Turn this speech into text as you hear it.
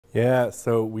Yeah,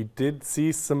 so we did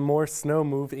see some more snow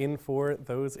move in for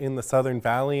those in the Southern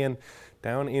Valley and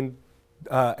down in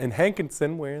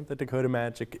Hankinson, where the Dakota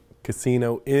Magic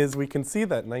Casino is. We can see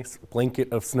that nice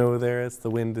blanket of snow there as the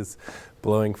wind is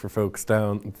blowing for folks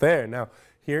down there. Now,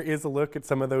 here is a look at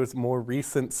some of those more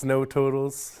recent snow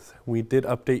totals. We did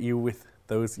update you with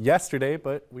those yesterday,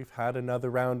 but we've had another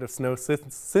round of snow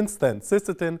since then.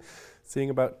 Sisseton seeing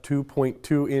about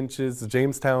 2.2 inches,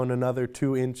 Jamestown another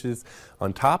 2 inches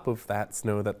on top of that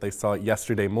snow that they saw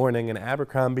yesterday morning, and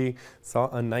Abercrombie saw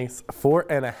a nice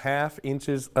 4.5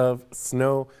 inches of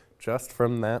snow just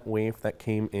from that wave that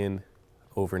came in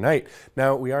overnight.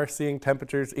 Now we are seeing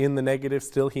temperatures in the negative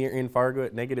still here in Fargo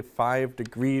at -5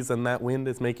 degrees, and that wind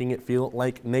is making it feel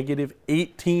like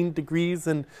 -18 degrees,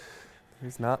 and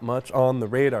there's not much on the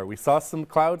radar. We saw some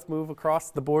clouds move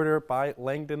across the border by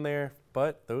Langdon there,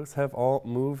 but those have all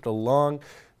moved along.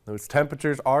 Those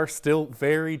temperatures are still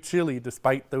very chilly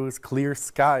despite those clear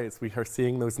skies. We are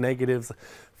seeing those negatives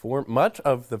for much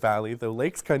of the valley, though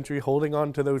Lakes Country holding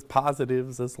on to those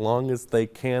positives as long as they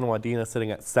can. Wadena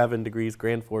sitting at 7 degrees,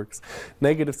 Grand Forks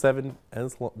 -7,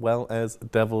 as well as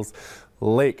Devil's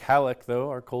Lake. Halleck,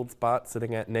 though, our cold spot,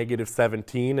 sitting at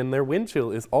 -17, and their wind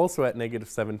chill is also at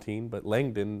 -17, but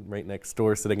Langdon, right next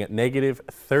door, sitting at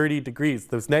 -30 degrees.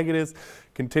 Those negatives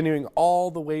continuing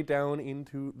all the way down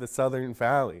into the Southern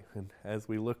Valley. And as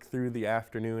we look through the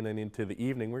afternoon and into the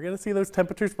evening, we're going to see those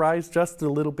temperatures rise just a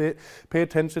little bit. Pay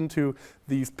attention to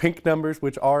these pink numbers,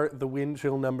 which are the wind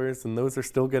chill numbers, and those are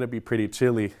still going to be pretty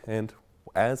chilly. And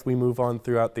as we move on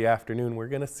throughout the afternoon, we're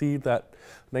going to see that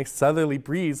nice southerly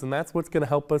breeze, and that's what's going to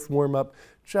help us warm up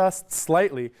just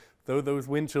slightly, though those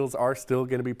wind chills are still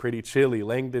going to be pretty chilly.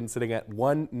 Langdon sitting at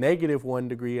 -1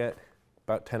 degree at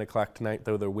about 10 o'clock tonight,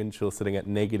 though their wind chill sitting at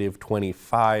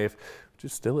 -25, which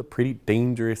is still a pretty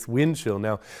dangerous wind chill.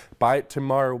 Now, by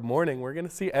tomorrow morning, we're going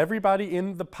to see everybody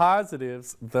in the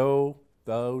positives, though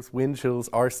those wind chills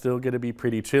are still going to be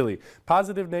pretty chilly.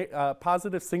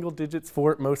 Positive single digits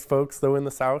for most folks, though in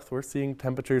the south we're seeing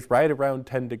temperatures right around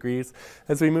 10 degrees.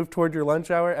 As we move toward your lunch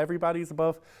hour, everybody's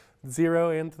above 0,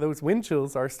 and those wind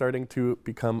chills are starting to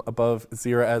become above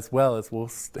 0 as well, as we'll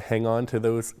hang on to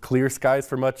those clear skies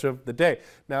for much of the day.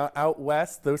 Now out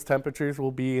west, those temperatures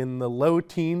will be in the low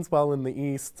teens, while in the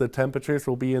east the temperatures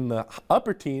will be in the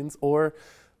upper teens, or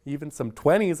even some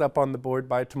 20s up on the board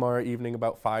by tomorrow evening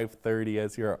about 5:30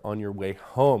 as you're on your way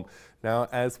home. Now,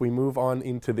 as we move on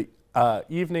into the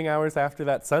evening hours after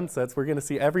that sun sets, we're going to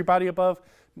see everybody above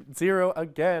 0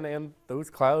 again, and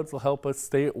those clouds will help us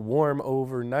stay warm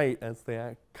overnight as they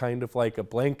act kind of like a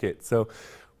blanket. So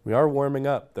we are warming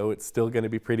up, though it's still going to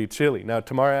be pretty chilly. Now,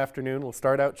 tomorrow afternoon will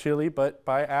start out chilly, but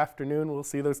by afternoon we'll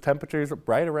see those temperatures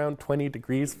right around 20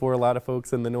 degrees for a lot of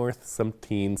folks in the north, some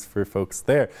teens for folks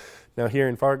there. Now, here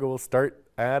in Fargo, we'll start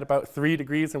at about 3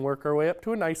 degrees and work our way up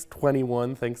to a nice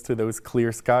 21 thanks to those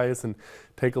clear skies. And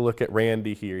take a look at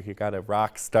Randy here. He got a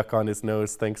rock stuck on his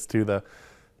nose thanks to the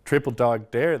triple dog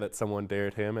dare that someone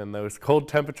dared him, and those cold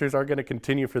temperatures are going to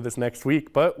continue for this next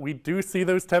week, but we do see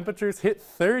those temperatures hit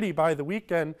 30 by the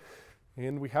weekend,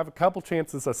 and we have a couple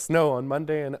chances of snow on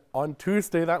Monday, and on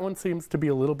Tuesday that one seems to be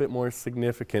a little bit more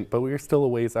significant, but we are still a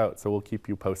ways out, so we'll keep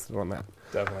you posted on that.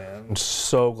 Definitely. I'm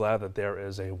so glad that there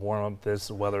is a warm up. This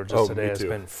weather just today has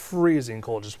been freezing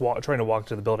cold. Just trying to walk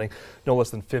to the building no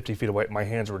less than 50 feet away, my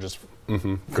hands were just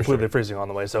completely freezing on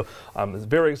the way. So I'm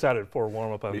very excited for a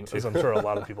warm up, as I'm sure a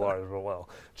lot of people are as well.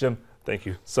 Jim, thank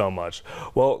you so much.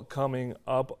 Well, coming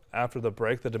up after the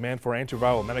break, the demand for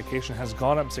antiviral medication has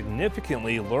gone up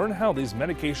significantly. Learn how these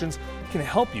medications can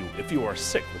help you if you are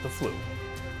sick with the flu.